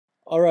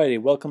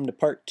Alrighty, welcome to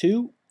part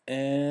 2,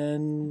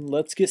 and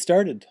let's get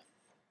started.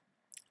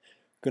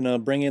 Gonna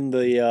bring in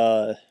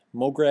the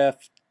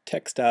MoGraph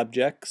text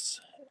objects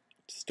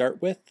to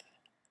start with,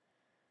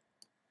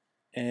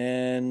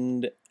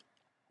 and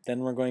then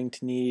we're going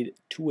to need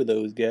 2 of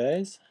those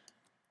guys,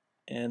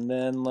 and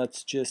then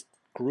let's just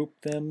group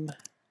them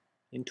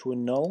into a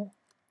null.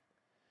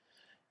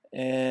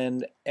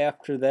 And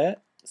after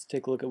that, let's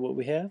take a look at what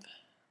we have.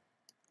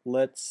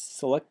 Let's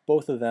select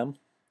both of them.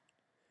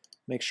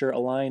 Make sure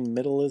align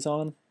middle is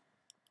on.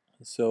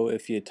 So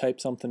if you type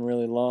something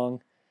really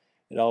long,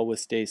 it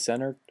always stays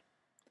centered.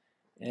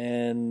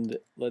 And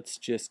let's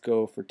just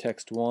go for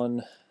text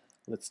 1.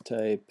 Let's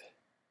type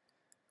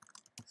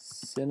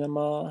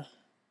cinema,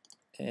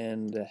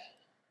 and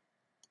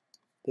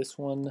this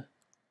one,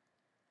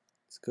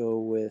 let's go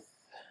with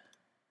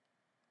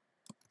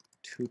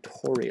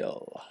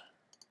tutorial.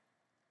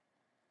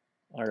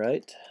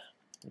 Alright,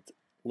 let's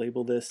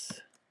label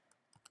this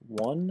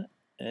 1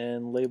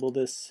 and label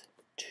this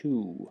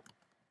 2.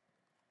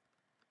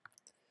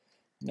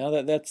 Now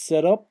that that's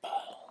set up,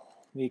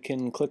 we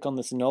can click on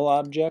this null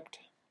object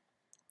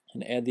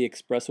and add the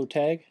Expresso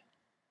tag,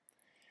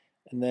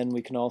 and then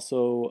we can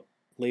also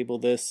label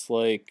this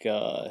like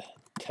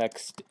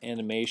text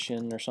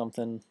animation or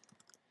something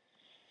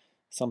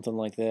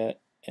like that,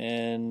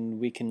 and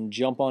we can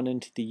jump on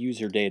into the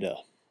user data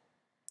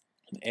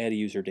and add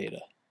user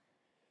data.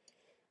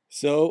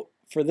 So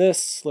for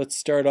this, let's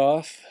start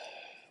off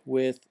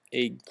with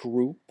a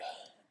group,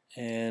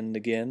 and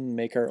again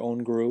make our own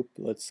group.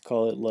 Let's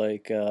call it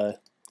like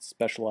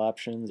special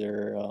options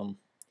or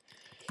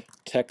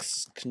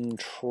text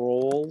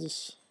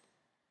controls.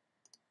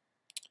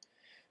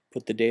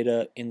 Put the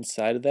data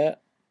inside of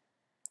that,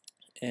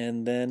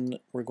 and then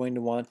we're going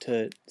to want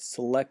to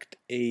select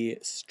a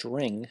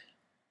string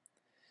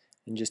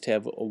and just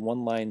have a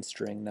one-line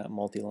string, not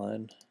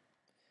multi-line,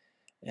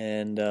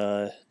 and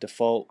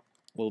default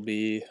will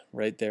be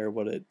right there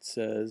what it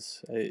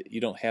says.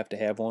 You don't have to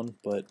have one,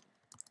 but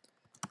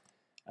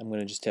I'm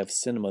going to just have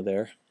cinema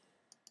there,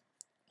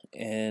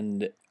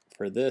 and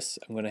for this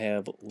I'm going to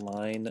have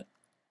line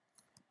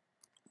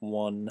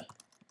 1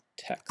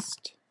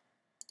 text.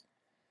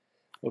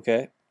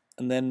 Okay,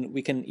 and then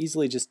we can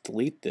easily just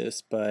delete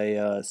this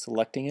by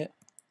selecting it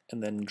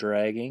and then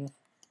dragging,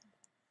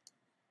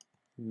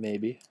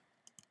 maybe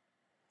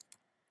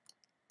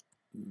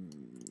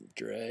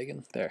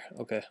dragging there.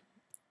 Okay,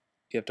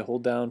 you have to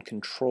hold down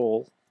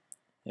Control.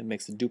 It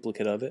makes a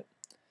duplicate of it.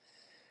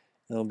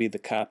 That'll be the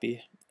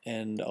copy,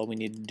 and all we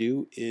need to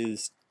do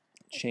is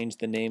change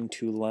the name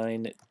to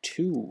line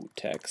 2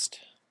 text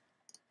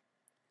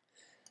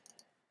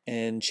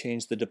and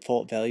change the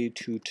default value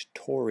to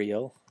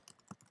tutorial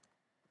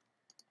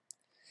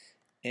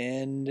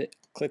and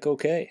click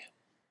OK.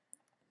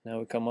 Now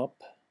we come up,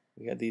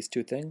 we got these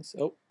 2 things.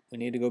 Oh, we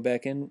need to go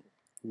back in,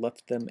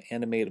 left them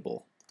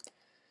animatable.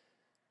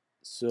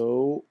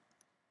 So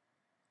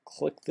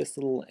click this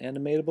little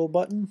animatable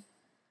button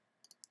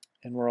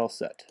and we're all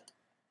set.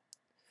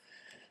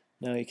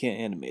 Now you can't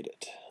animate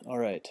it.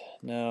 Alright,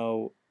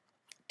 now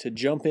to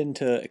jump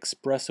into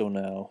Expresso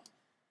now,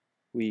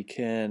 we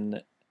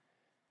can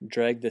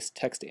drag this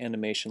text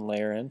animation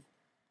layer in.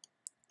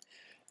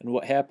 And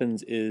what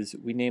happens is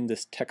we name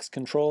this text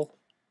control,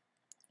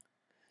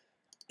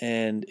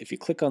 and if you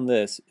click on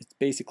this, it's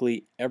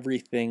basically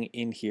everything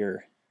in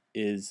here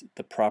is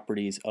the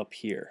properties up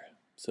here.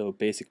 So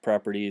basic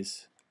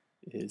properties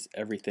is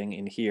everything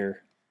in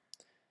here.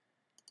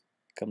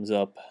 Comes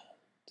up,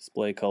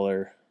 display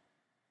color,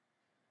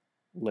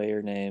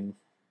 layer name,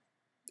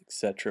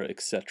 etc.,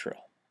 etc.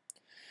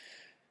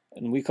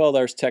 And we called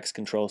ours text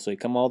control, so you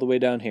come all the way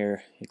down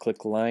here, you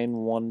click line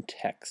 1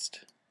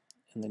 text,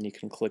 and then you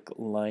can click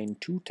line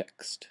 2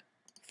 text.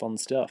 Fun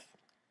stuff.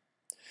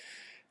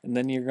 And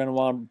then you're going to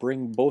want to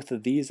bring both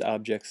of these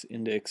objects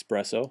into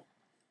Expresso,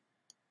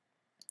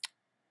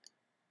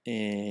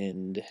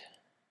 and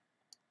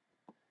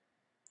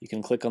you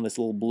can click on this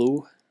little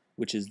blue,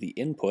 which is the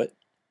input,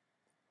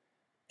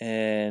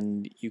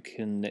 and you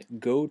can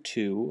go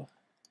to,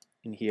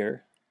 in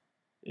here,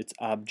 it's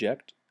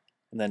object,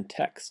 and then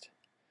text.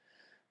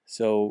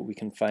 So we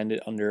can find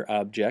it under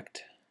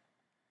object,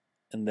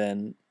 and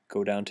then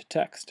go down to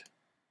text.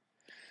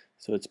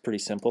 So it's pretty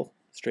simple,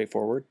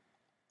 straightforward.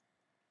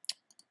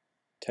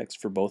 Text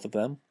for both of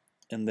them,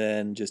 and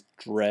then just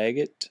drag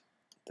it,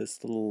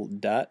 this little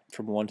dot,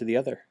 from one to the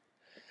other.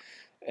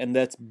 And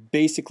that's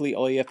basically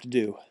all you have to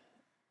do.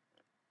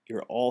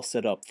 You're all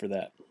set up for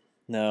that.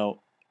 Now,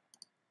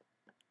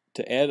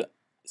 to add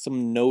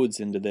some nodes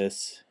into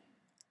this,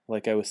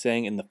 like I was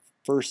saying in the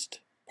first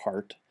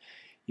part,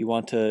 you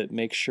want to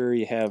make sure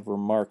you have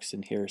remarks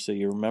in here so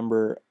you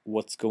remember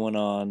what's going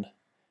on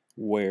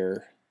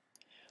where,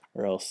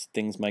 or else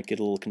things might get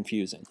a little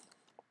confusing.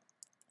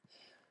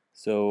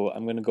 So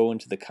I'm going to go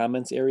into the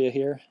comments area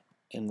here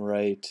and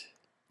write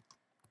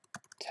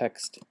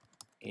text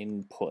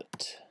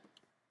input.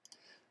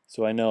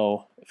 So I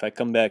know if I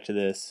come back to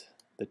this,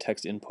 the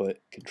text input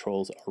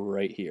controls are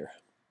right here.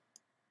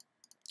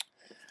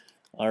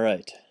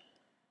 Alright,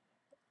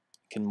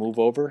 can move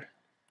over,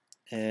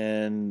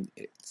 and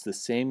it's the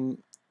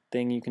same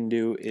thing you can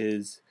do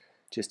is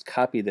just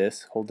copy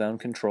this, hold down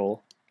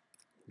Control,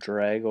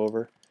 drag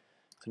over.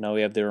 So now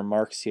we have the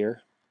remarks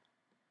here,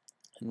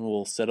 and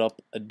we'll set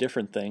up a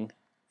different thing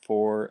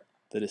for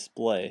the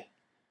display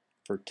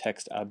for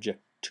text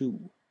object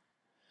 2.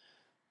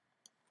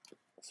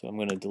 So I'm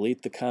going to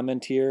delete the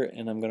comment here,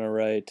 and I'm going to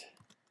write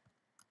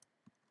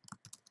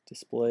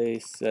display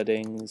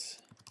settings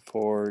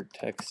for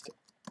text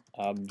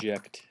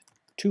object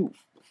 2.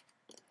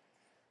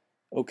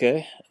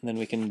 Okay, and then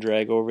we can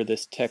drag over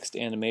this text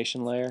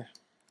animation layer.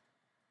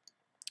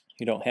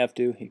 You don't have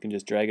to, you can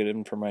just drag it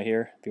in from right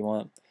here if you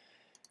want,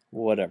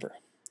 whatever.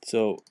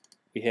 So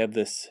we have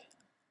this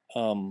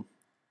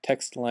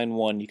text line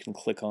 1 you can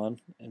click on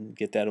and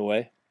get that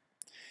away.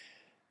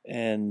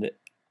 And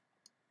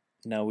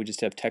now we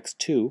just have text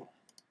 2.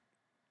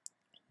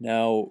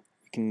 Now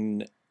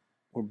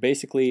we're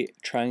basically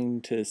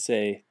trying to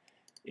say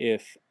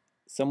if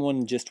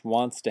someone just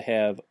wants to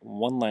have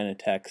one line of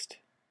text,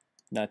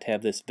 not to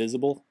have this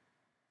visible.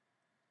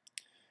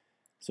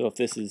 So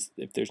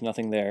if there's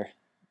nothing there,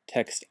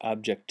 text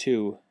object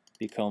 2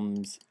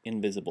 becomes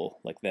invisible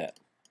like that.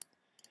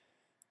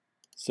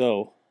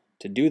 So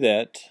to do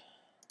that,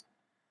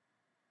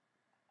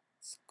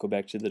 let's go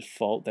back to the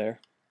default there.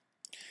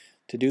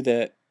 To do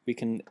that, we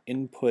can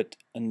input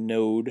a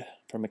node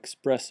from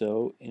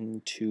Expresso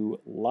into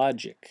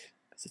logic,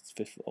 because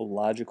it's a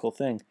logical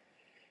thing.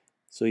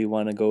 So you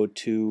want to go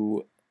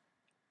to,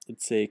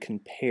 let's say,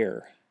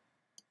 compare.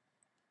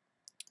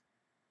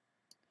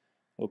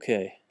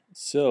 Okay,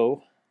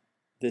 so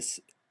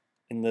this,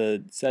 in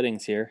the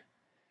settings here,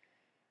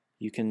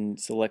 you can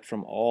select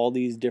from all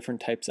these different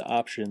types of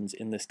options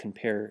in this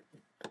compare.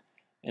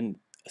 And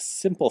a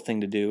simple thing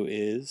to do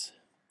is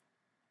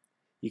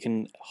you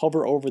can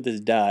hover over this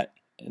dot,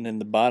 and then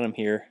the bottom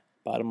here,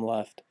 bottom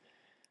left,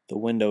 the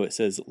window, it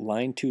says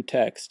line 2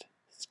 text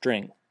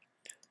string.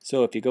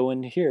 So if you go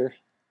in here,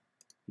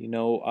 you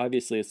know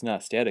obviously it's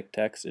not static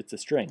text, it's a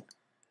string.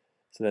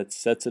 So that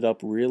sets it up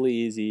really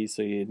easy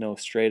so you know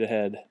straight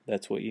ahead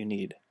that's what you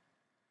need.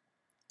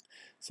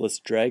 So let's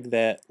drag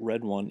that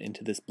red one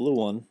into this blue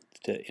one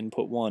to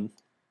input 1.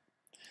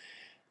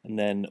 And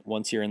then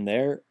once you're in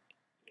there,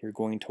 you're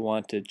going to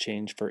want to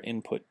change for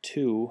input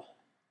 2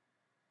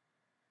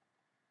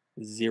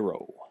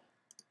 0.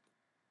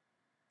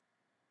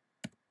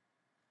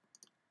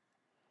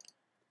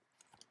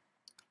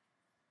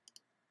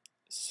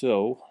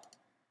 So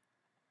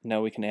now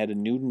we can add a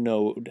new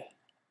node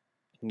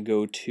and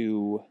go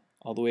to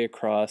all the way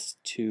across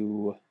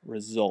to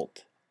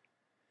result.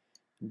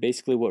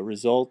 Basically what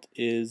result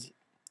is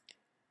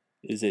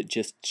it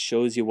just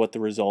shows you what the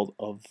result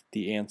of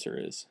the answer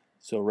is.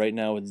 So right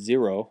now it's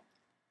 0.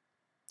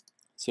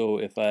 So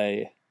if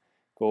I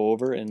go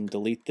over and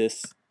delete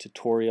this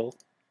tutorial,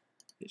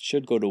 it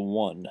should go to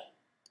 1.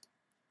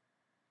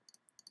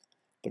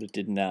 But it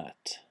did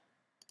not.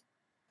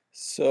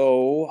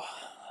 So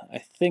I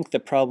think the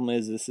problem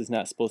is this is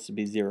not supposed to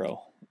be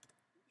 0.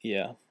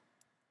 Yeah,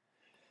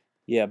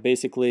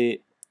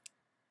 basically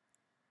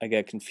I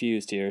got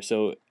confused here.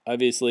 So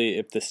obviously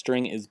if the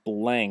string is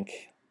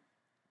blank,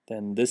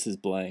 then this is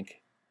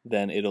blank,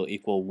 then it'll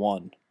equal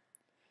 1.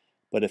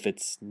 But if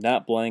it's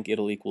not blank,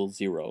 it'll equal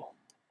 0.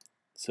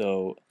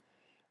 So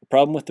the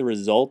problem with the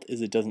result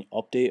is it doesn't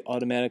update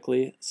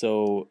automatically,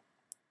 so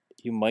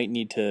you might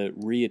need to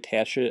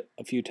reattach it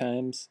a few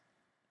times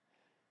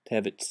to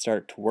have it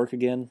start to work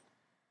again.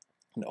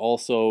 And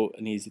also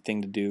an easy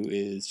thing to do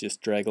is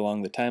just drag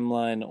along the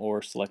timeline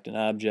or select an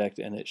object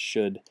and it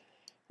should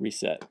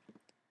reset.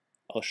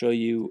 I'll show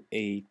you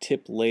a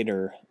tip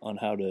later on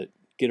how to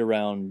get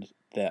around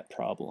that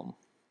problem.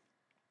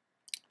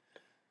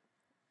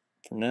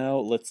 For now,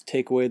 let's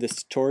take away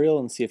this tutorial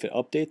and see if it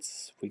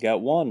updates. We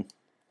got 1.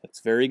 That's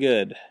very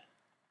good.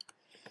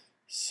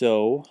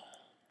 So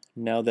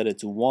now that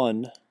it's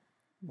 1,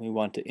 we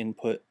want to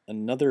input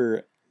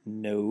another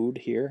node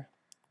here.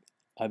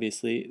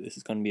 Obviously, this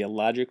is going to be a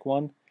logic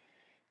one,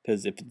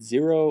 because if it's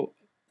 0,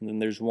 then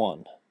there's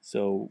 1.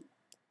 So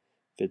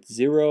if it's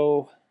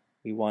 0,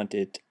 we want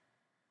it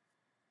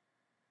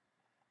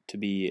to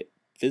be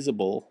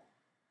visible,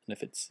 and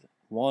if it's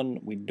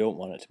 1, we don't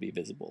want it to be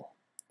visible.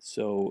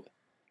 So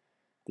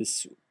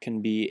this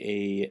can be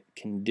a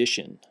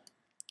condition.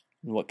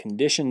 And what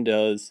condition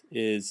does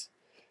is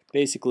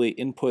basically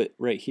input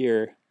right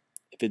here.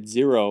 If it's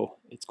 0,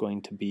 it's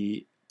going to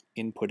be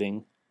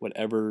inputting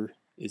whatever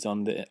is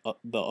on the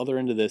other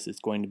end of this is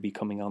going to be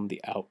coming on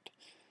the out.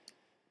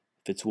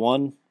 If it's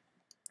 1,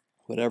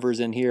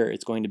 whatever's in here,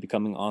 it's going to be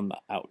coming on the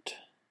out.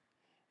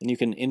 And you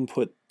can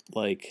input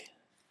like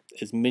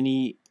as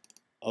many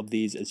of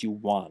these as you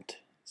want,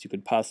 as you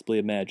could possibly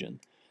imagine.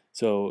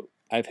 So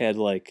I've had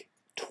like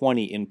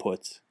 20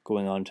 inputs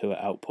going on to an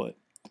output.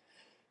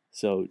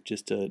 So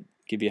just to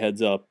give you a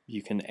heads up,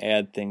 you can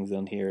add things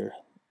on here,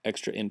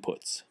 extra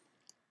inputs.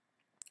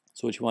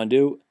 So what you want to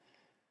do,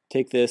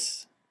 take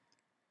this,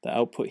 the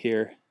output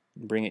here,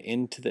 and bring it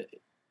into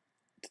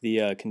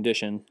the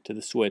condition, to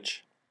the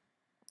switch.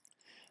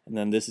 and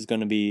then this is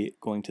going to be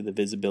going to the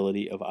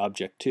visibility of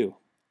object 2.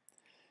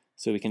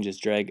 So we can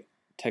just drag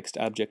text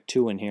object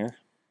 2 in here,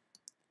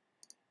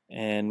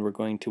 and we're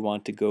going to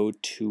want to go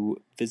to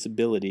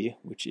visibility,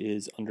 which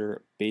is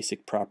under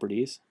basic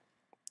properties.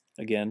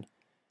 Again,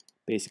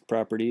 basic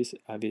properties,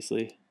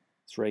 obviously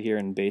it's right here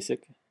in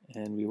basic,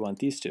 and we want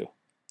these two.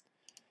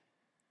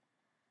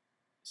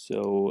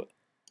 So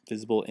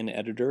visible in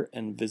editor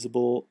and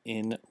visible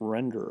in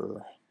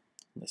renderer.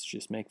 Let's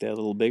just make that a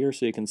little bigger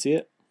so you can see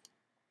it,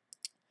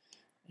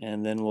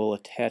 and then we'll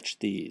attach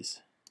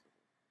these,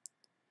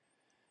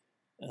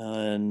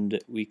 and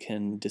we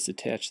can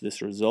disattach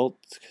this result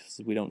because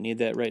we don't need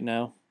that right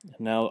now. And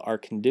now our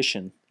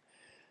condition.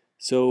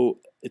 So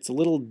it's a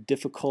little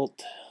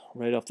difficult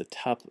right off the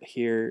top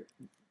here.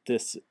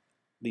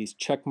 These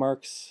check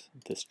marks,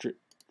 the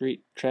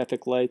street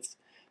traffic lights,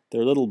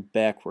 they're a little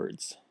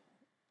backwards.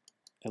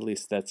 At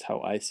least that's how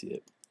I see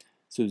it.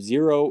 So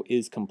 0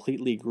 is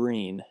completely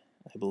green,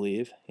 I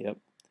believe. Yep.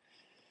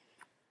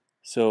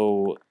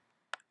 So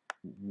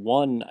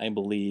 1, I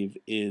believe,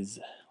 is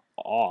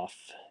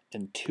off,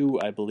 and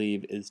 2, I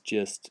believe, is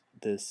just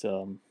this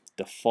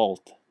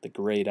default, the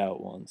grayed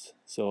out ones.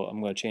 So I'm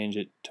going to change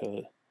it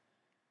to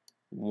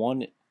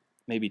 1,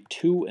 maybe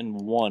 2 and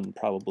 1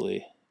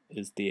 probably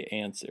is the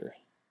answer.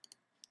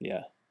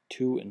 Yeah,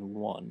 2 and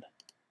 1.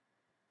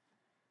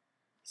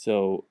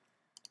 So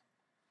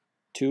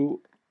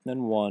 2,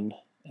 then 1,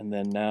 and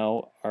then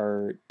now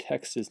our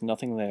text is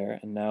nothing there,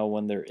 and now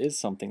when there is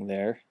something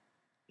there,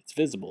 it's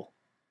visible.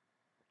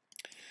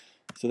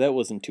 So that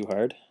wasn't too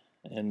hard,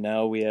 and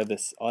now we have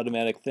this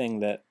automatic thing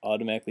that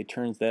automatically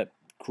turns that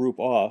group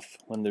off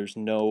when there's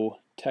no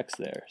text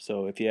there.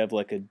 So if you have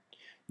like a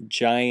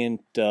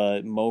giant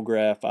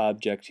MoGraph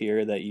object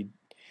here that you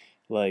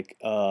like,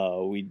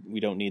 we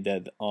don't need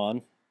that on,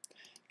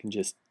 you can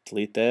just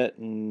delete that,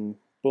 and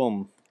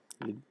boom,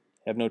 you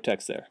have no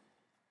text there.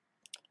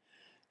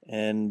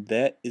 And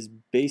that is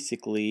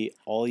basically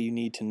all you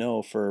need to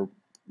know for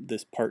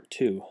this part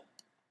 2.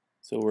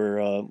 So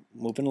we're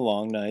moving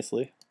along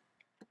nicely.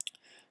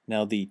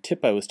 Now the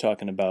tip I was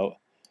talking about,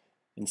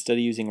 instead of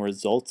using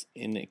results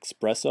in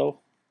Expresso,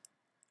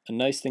 a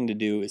nice thing to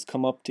do is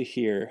come up to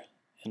here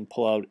and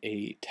pull out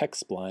a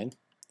text spline,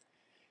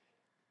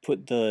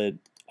 put the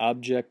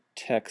object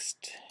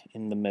text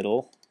in the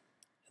middle,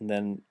 and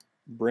then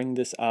bring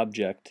this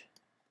object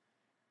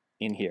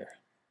in here.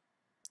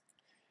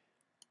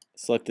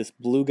 Select this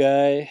blue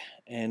guy,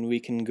 and we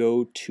can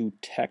go to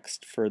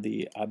text for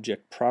the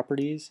object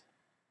properties,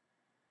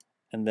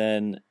 and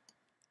then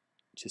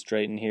just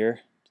right in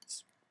here,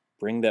 just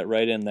bring that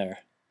right in there.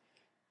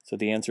 So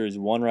the answer is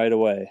 1 right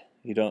away.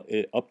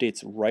 It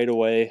updates right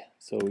away,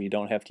 so you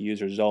don't have to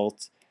use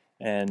results,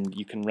 and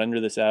you can render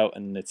this out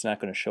and it's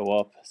not going to show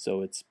up,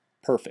 so it's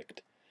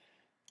perfect.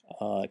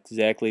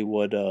 Exactly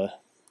what the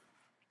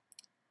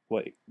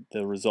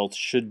results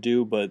should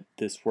do, but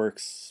this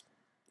works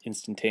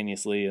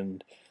instantaneously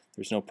and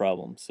there's no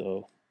problem.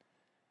 So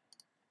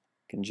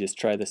you can just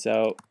try this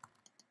out.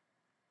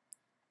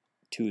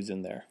 2 is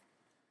in there.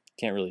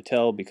 Can't really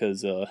tell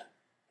because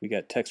we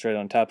got text right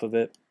on top of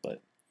it,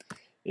 but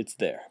it's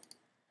there.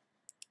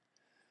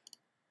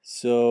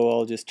 So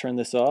I'll just turn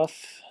this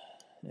off,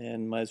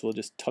 and might as well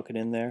just tuck it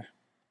in there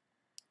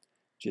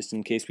just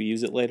in case we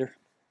use it later.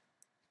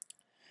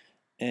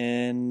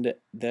 And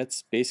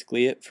that's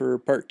basically it for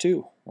part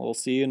 2. We'll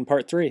see you in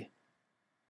part 3.